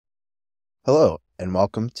Hello, and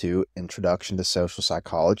welcome to Introduction to Social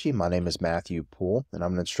Psychology. My name is Matthew Poole, and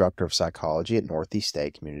I'm an instructor of psychology at Northeast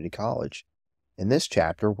State Community College. In this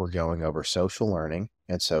chapter, we're going over social learning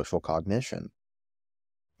and social cognition.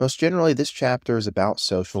 Most generally, this chapter is about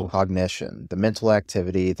social cognition, the mental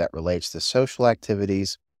activity that relates to social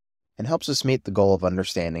activities and helps us meet the goal of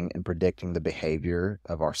understanding and predicting the behavior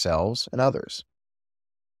of ourselves and others.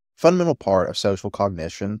 Fundamental part of social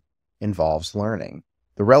cognition involves learning,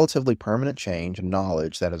 the relatively permanent change of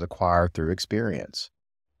knowledge that is acquired through experience.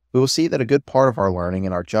 We will see that a good part of our learning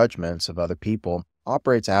and our judgments of other people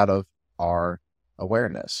operates out of our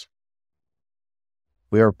awareness.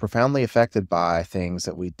 We are profoundly affected by things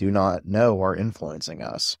that we do not know are influencing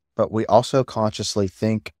us, but we also consciously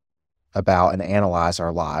think about and analyze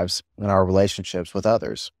our lives and our relationships with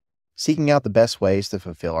others, seeking out the best ways to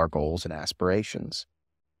fulfill our goals and aspirations.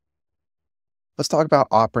 Let's talk about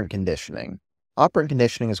operant conditioning. Operant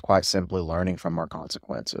conditioning is quite simply learning from our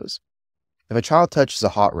consequences. If a child touches a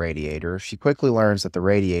hot radiator, she quickly learns that the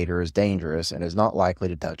radiator is dangerous and is not likely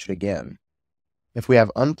to touch it again. If we have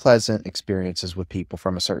unpleasant experiences with people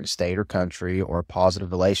from a certain state or country, or a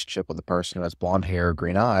positive relationship with a person who has blonde hair or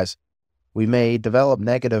green eyes, we may develop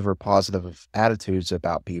negative or positive attitudes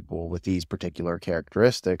about people with these particular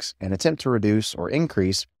characteristics and attempt to reduce or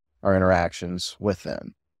increase our interactions with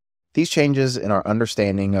them. These changes in our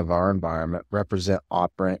understanding of our environment represent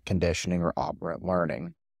operant conditioning or operant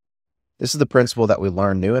learning. This is the principle that we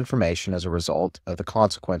learn new information as a result of the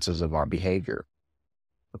consequences of our behavior.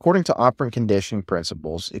 According to operant conditioning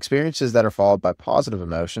principles, experiences that are followed by positive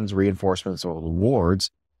emotions, reinforcements, or rewards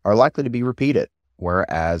are likely to be repeated,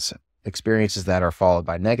 whereas experiences that are followed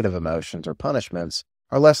by negative emotions or punishments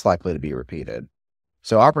are less likely to be repeated.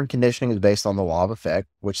 So operant conditioning is based on the law of effect,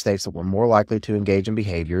 which states that we're more likely to engage in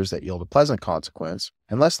behaviors that yield a pleasant consequence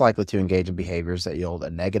and less likely to engage in behaviors that yield a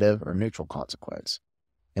negative or neutral consequence.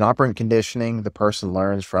 In operant conditioning, the person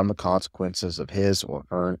learns from the consequences of his or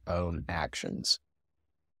her own actions.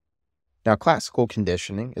 Now, classical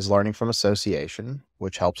conditioning is learning from association,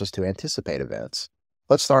 which helps us to anticipate events.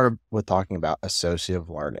 Let's start with talking about associative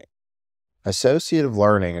learning. Associative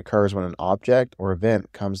learning occurs when an object or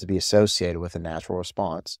event comes to be associated with a natural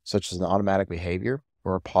response, such as an automatic behavior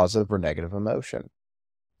or a positive or negative emotion.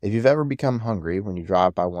 If you've ever become hungry when you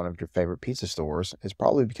drive by one of your favorite pizza stores, it's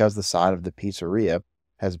probably because the side of the pizzeria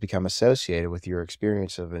has become associated with your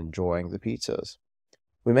experience of enjoying the pizzas.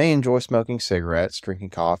 We may enjoy smoking cigarettes, drinking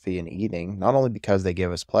coffee, and eating, not only because they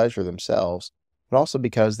give us pleasure themselves, but also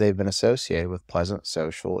because they've been associated with pleasant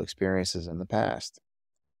social experiences in the past.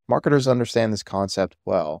 Marketers understand this concept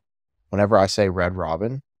well. Whenever I say Red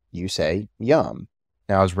Robin, you say yum.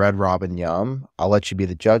 Now, is Red Robin yum? I'll let you be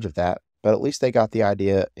the judge of that, but at least they got the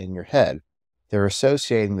idea in your head. They're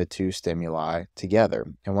associating the two stimuli together.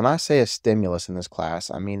 And when I say a stimulus in this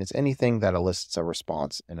class, I mean it's anything that elicits a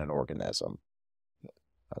response in an organism.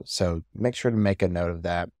 So make sure to make a note of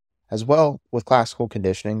that. As well, with classical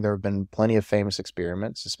conditioning, there have been plenty of famous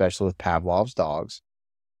experiments, especially with Pavlov's dogs.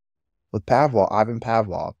 With Ivan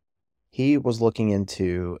Pavlov, he was looking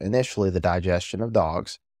into initially the digestion of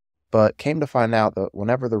dogs, but came to find out that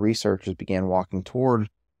whenever the researchers began walking toward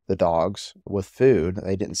the dogs with food,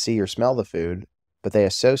 they didn't see or smell the food, but they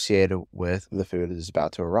associated with the food that is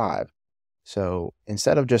about to arrive. So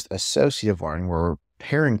instead of just associative learning, where we're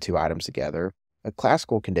pairing two items together, a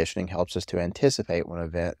classical conditioning helps us to anticipate when an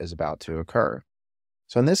event is about to occur.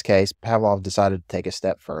 So in this case, Pavlov decided to take a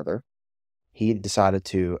step further. He decided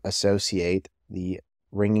to associate the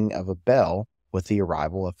ringing of a bell with the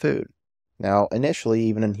arrival of food. Now, initially,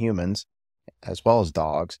 even in humans, as well as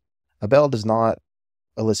dogs, a bell does not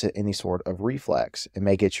elicit any sort of reflex. It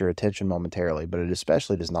may get your attention momentarily, but it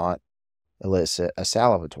especially does not elicit a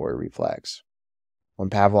salivatory reflex. When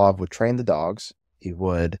Pavlov would train the dogs, he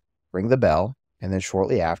would ring the bell, and then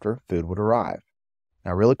shortly after, food would arrive.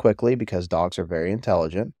 Now, really quickly, because dogs are very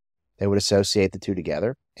intelligent, they would associate the two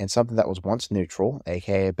together, and something that was once neutral,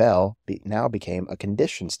 aka a bell, now became a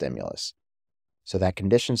conditioned stimulus. So that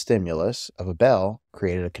conditioned stimulus of a bell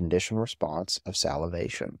created a conditioned response of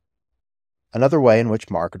salivation. Another way in which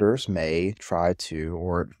marketers may try to,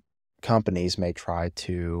 or companies may try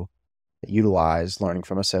to utilize learning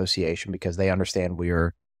from association, because they understand we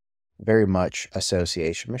are very much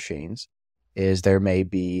association machines, is there may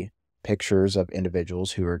be pictures of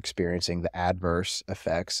individuals who are experiencing the adverse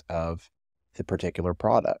effects of the particular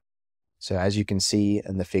product. So as you can see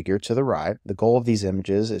in the figure to the right, the goal of these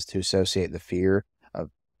images is to associate the fear of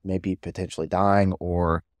maybe potentially dying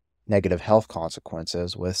or negative health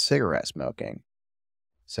consequences with cigarette smoking.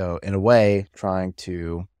 So in a way, trying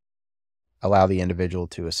to allow the individual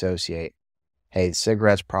to associate hey,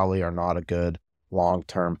 cigarettes probably are not a good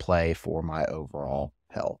long-term play for my overall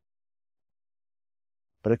health.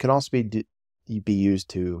 But it can also be used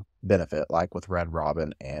to benefit, like with Red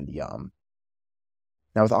Robin and Yum.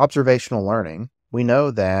 Now, with observational learning, we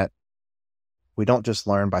know that we don't just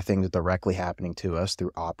learn by things directly happening to us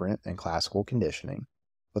through operant and classical conditioning.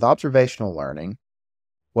 With observational learning,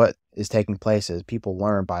 what is taking place is people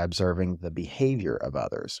learn by observing the behavior of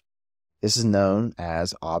others. This is known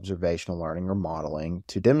as observational learning or modeling.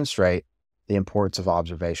 To demonstrate the importance of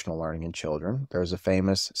observational learning in children, there's a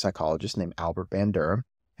famous psychologist named Albert Bandura,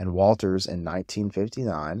 and Walters in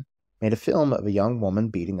 1959 made a film of a young woman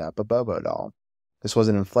beating up a Bobo doll. This was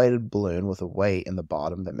an inflated balloon with a weight in the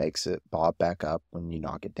bottom that makes it bob back up when you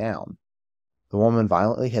knock it down. The woman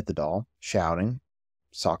violently hit the doll, shouting,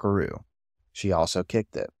 "Socceroo." She also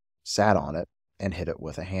kicked it, sat on it, and hit it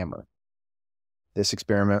with a hammer. This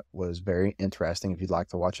experiment was very interesting. If you'd like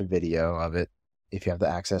to watch a video of it, if you have the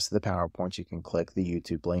access to the PowerPoints, you can click the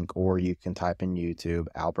YouTube link, or you can type in YouTube,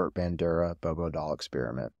 Albert Bandura Bobo doll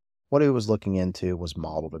experiment. What he was looking into was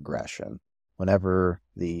modeled aggression. Whenever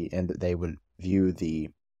they would view the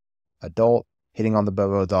adult hitting on the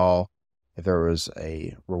Bobo doll, if there was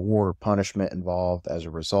a reward or punishment involved as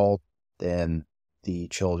a result, then the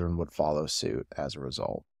children would follow suit as a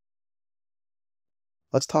result.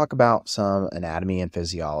 Let's talk about some anatomy and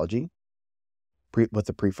physiology with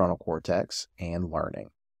the prefrontal cortex and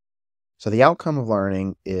learning. So the outcome of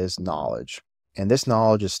learning is knowledge, and this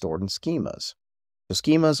knowledge is stored in schemas. So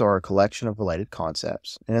schemas are a collection of related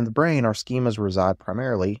concepts, and in the brain, our schemas reside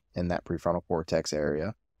primarily in that prefrontal cortex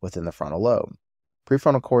area within the frontal lobe.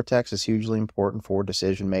 Prefrontal cortex is hugely important for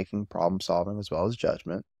decision-making, problem-solving, as well as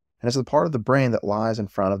judgment, and is the part of the brain that lies in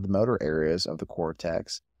front of the motor areas of the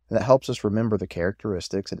cortex and that helps us remember the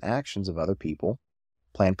characteristics and actions of other people,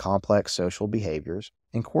 plan complex social behaviors,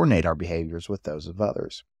 and coordinate our behaviors with those of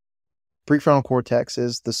others. Prefrontal cortex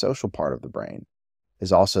is the social part of the brain. It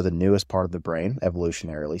is also the newest part of the brain,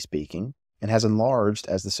 evolutionarily speaking, and has enlarged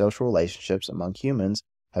as the social relationships among humans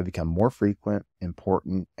have become more frequent,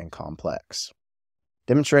 important, and complex.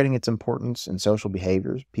 Demonstrating its importance in social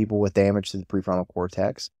behaviors, people with damage to the prefrontal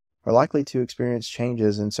cortex are likely to experience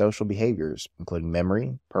changes in social behaviors, including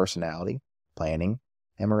memory, personality, planning,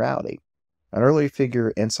 and morality. An early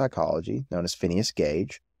figure in psychology, known as Phineas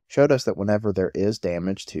Gage, showed us that whenever there is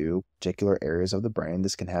damage to particular areas of the brain,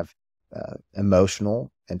 this can have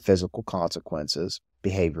emotional and physical consequences,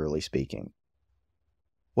 behaviorally speaking.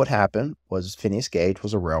 What happened was Phineas Gage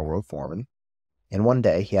was a railroad foreman, and one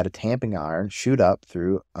day he had a tamping iron shoot up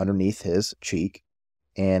through underneath his cheek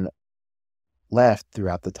and left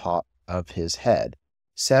throughout the top of his head,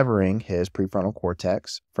 severing his prefrontal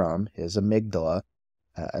cortex from his amygdala,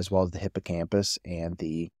 as well as the hippocampus and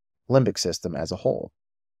the limbic system as a whole.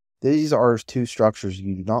 These are two structures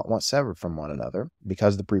you do not want severed from one another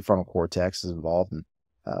because the prefrontal cortex is involved in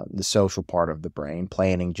the social part of the brain,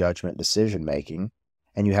 planning, judgment, decision-making,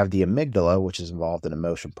 and you have the amygdala, which is involved in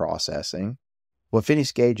emotion processing. What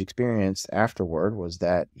Phineas Gage experienced afterward was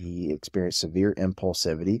that he experienced severe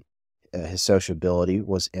impulsivity. His sociability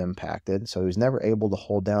was impacted, so he was never able to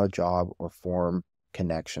hold down a job or form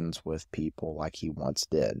connections with people like he once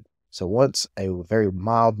did. So once a very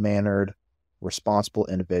mild-mannered, responsible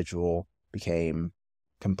individual became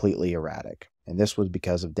completely erratic. And this was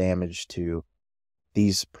because of damage to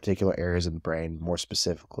these particular areas of the brain, more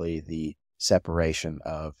specifically the separation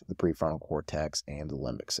of the prefrontal cortex and the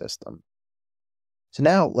limbic system. So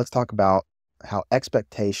now let's talk about how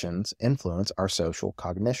expectations influence our social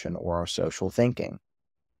cognition or our social thinking.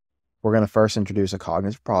 We're going to first introduce a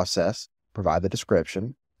cognitive process, provide the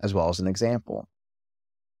description, as well as an example.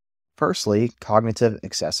 Firstly, cognitive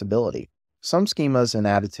accessibility. Some schemas and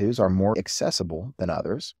attitudes are more accessible than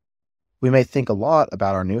others. We may think a lot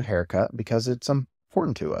about our new haircut because it's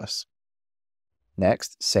important to us.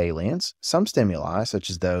 Next, salience. Some stimuli,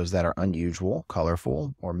 such as those that are unusual,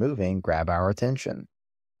 colorful, or moving, grab our attention.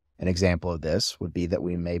 An example of this would be that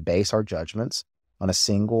we may base our judgments on a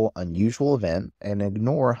single unusual event and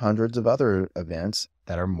ignore hundreds of other events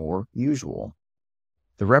that are more usual.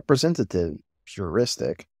 The representative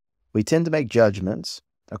heuristic. We tend to make judgments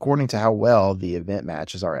according to how well the event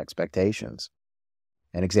matches our expectations.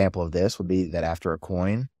 An example of this would be that after a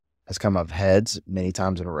coin has come up heads many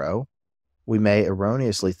times in a row, we may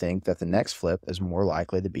erroneously think that the next flip is more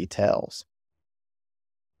likely to be tails.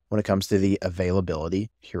 When it comes to the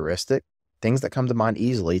availability heuristic, things that come to mind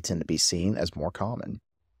easily tend to be seen as more common.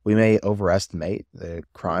 We may overestimate the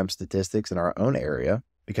crime statistics in our own area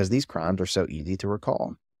because these crimes are so easy to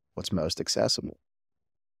recall, what's most accessible.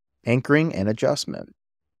 Anchoring and adjustment.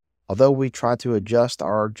 Although we try to adjust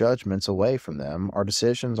our judgments away from them, our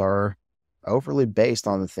decisions are overly based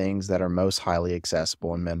on the things that are most highly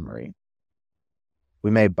accessible in memory.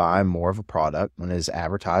 We may buy more of a product when it is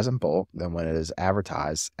advertised in bulk than when it is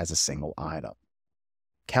advertised as a single item.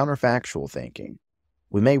 Counterfactual thinking.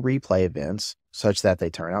 We may replay events such that they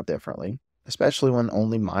turn out differently, especially when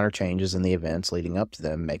only minor changes in the events leading up to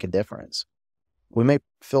them make a difference. We may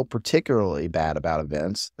feel particularly bad about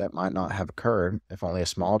events that might not have occurred if only a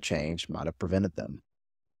small change might have prevented them.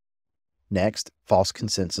 Next, false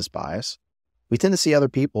consensus bias. We tend to see other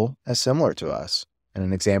people as similar to us, and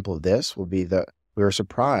an example of this would be that we are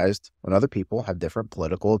surprised when other people have different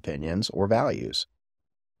political opinions or values.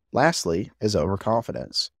 Lastly is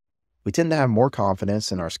overconfidence. We tend to have more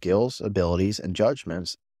confidence in our skills, abilities, and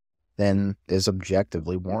judgments than is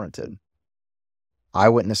objectively warranted.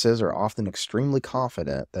 Eyewitnesses are often extremely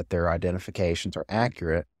confident that their identifications are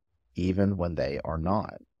accurate, even when they are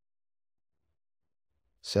not.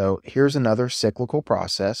 So here's another cyclical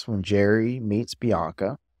process. When Jerry meets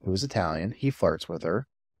Bianca, who is Italian, he flirts with her.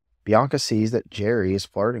 Bianca sees that Jerry is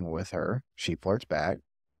flirting with her. She flirts back.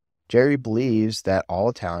 Jerry believes that all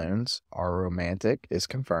Italians are romantic, is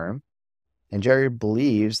confirmed. And Jerry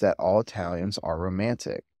believes that all Italians are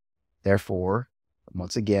romantic. Therefore,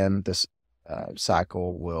 once again, this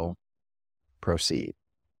cycle will proceed.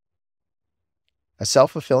 A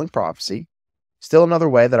self-fulfilling prophecy. Still another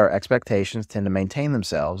way that our expectations tend to maintain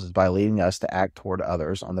themselves is by leading us to act toward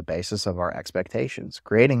others on the basis of our expectations,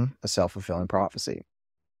 creating a self-fulfilling prophecy.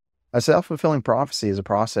 A self-fulfilling prophecy is a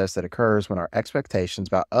process that occurs when our expectations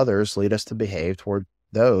about others lead us to behave toward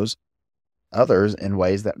those others in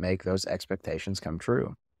ways that make those expectations come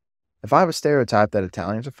true. If I have a stereotype that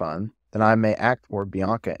Italians are fun, then I may act toward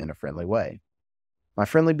Bianca in a friendly way. My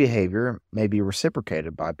friendly behavior may be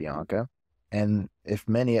reciprocated by Bianca, and if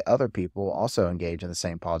many other people also engage in the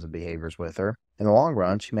same positive behaviors with her, in the long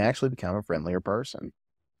run, she may actually become a friendlier person,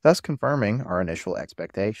 thus confirming our initial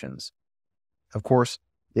expectations. Of course,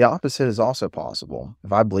 the opposite is also possible.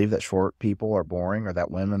 If I believe that short people are boring or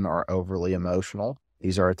that women are overly emotional,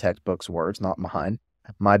 these are a textbook's words, not mine,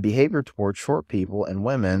 my behavior towards short people and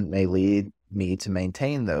women may lead me to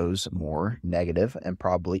maintain those more negative and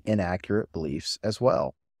probably inaccurate beliefs as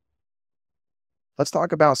well. Let's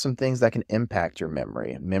talk about some things that can impact your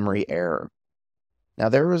memory error. Now,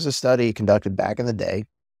 there was a study conducted back in the day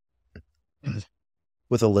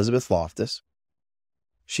with Elizabeth Loftus.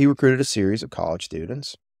 She recruited a series of college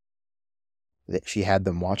students. She had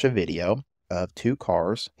them watch a video of two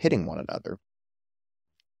cars hitting one another.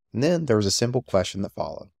 And then there was a simple question that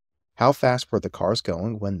followed. How fast were the cars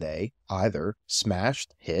going when they either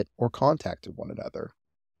smashed, hit, or contacted one another?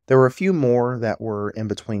 There were a few more that were in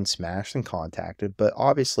between smashed and contacted, but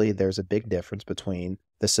obviously there's a big difference between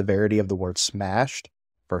the severity of the word smashed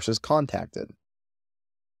versus contacted.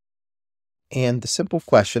 And the simple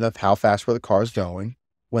question of how fast were the cars going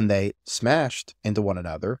when they smashed into one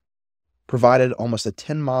another provided almost a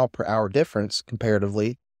 10-mile-per-hour difference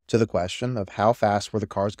comparatively to the question of how fast were the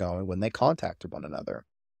cars going when they contacted one another.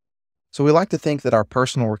 So we like to think that our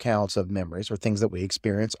personal recounts of memories or things that we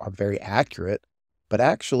experience are very accurate, but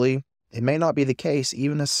actually it may not be the case,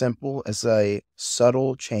 even as simple as a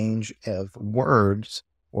subtle change of words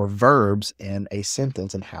or verbs in a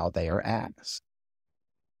sentence and how they are asked.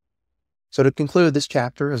 So to conclude, this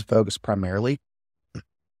chapter is focused primarily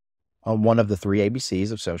on one of the three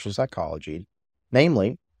ABCs of social psychology,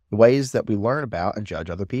 namely, the ways that we learn about and judge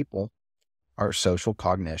other people are social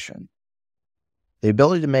cognition. The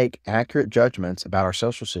ability to make accurate judgments about our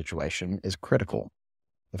social situation is critical.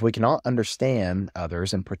 If we cannot understand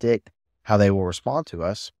others and predict how they will respond to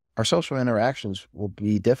us, our social interactions will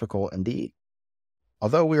be difficult indeed.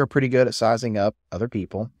 Although we are pretty good at sizing up other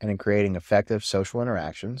people and in creating effective social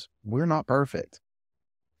interactions, we're not perfect.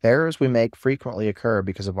 The errors we make frequently occur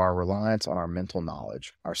because of our reliance on our mental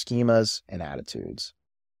knowledge, our schemas, and attitudes.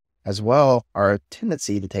 As well, our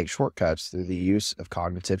tendency to take shortcuts through the use of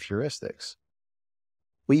cognitive heuristics.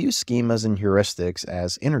 We use schemas and heuristics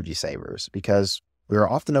as energy savers because we are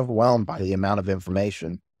often overwhelmed by the amount of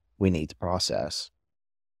information we need to process.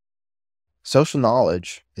 Social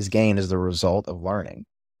knowledge is gained as the result of learning,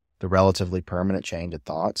 the relatively permanent change of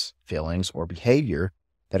thoughts, feelings, or behavior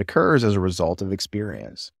that occurs as a result of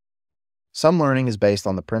experience. Some learning is based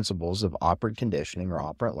on the principles of operant conditioning or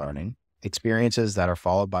operant learning. Experiences that are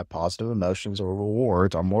followed by positive emotions or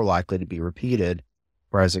rewards are more likely to be repeated,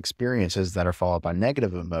 whereas experiences that are followed by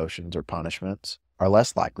negative emotions or punishments are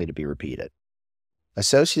less likely to be repeated.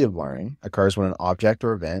 Associative learning occurs when an object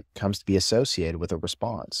or event comes to be associated with a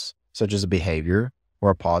response, such as a behavior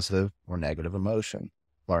or a positive or negative emotion.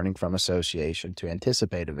 learning from association to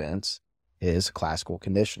anticipate events, is classical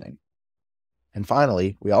conditioning. And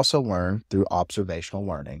finally, we also learn through observational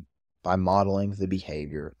learning by modeling the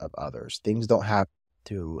behavior of others. Things don't have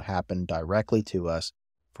to happen directly to us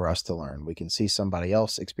for us to learn. We can see somebody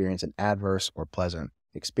else experience an adverse or pleasant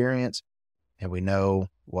experience, and we know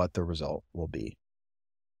what the result will be.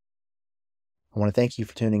 I want to thank you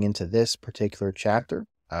for tuning into this particular chapter.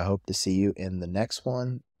 I hope to see you in the next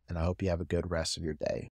one, and I hope you have a good rest of your day.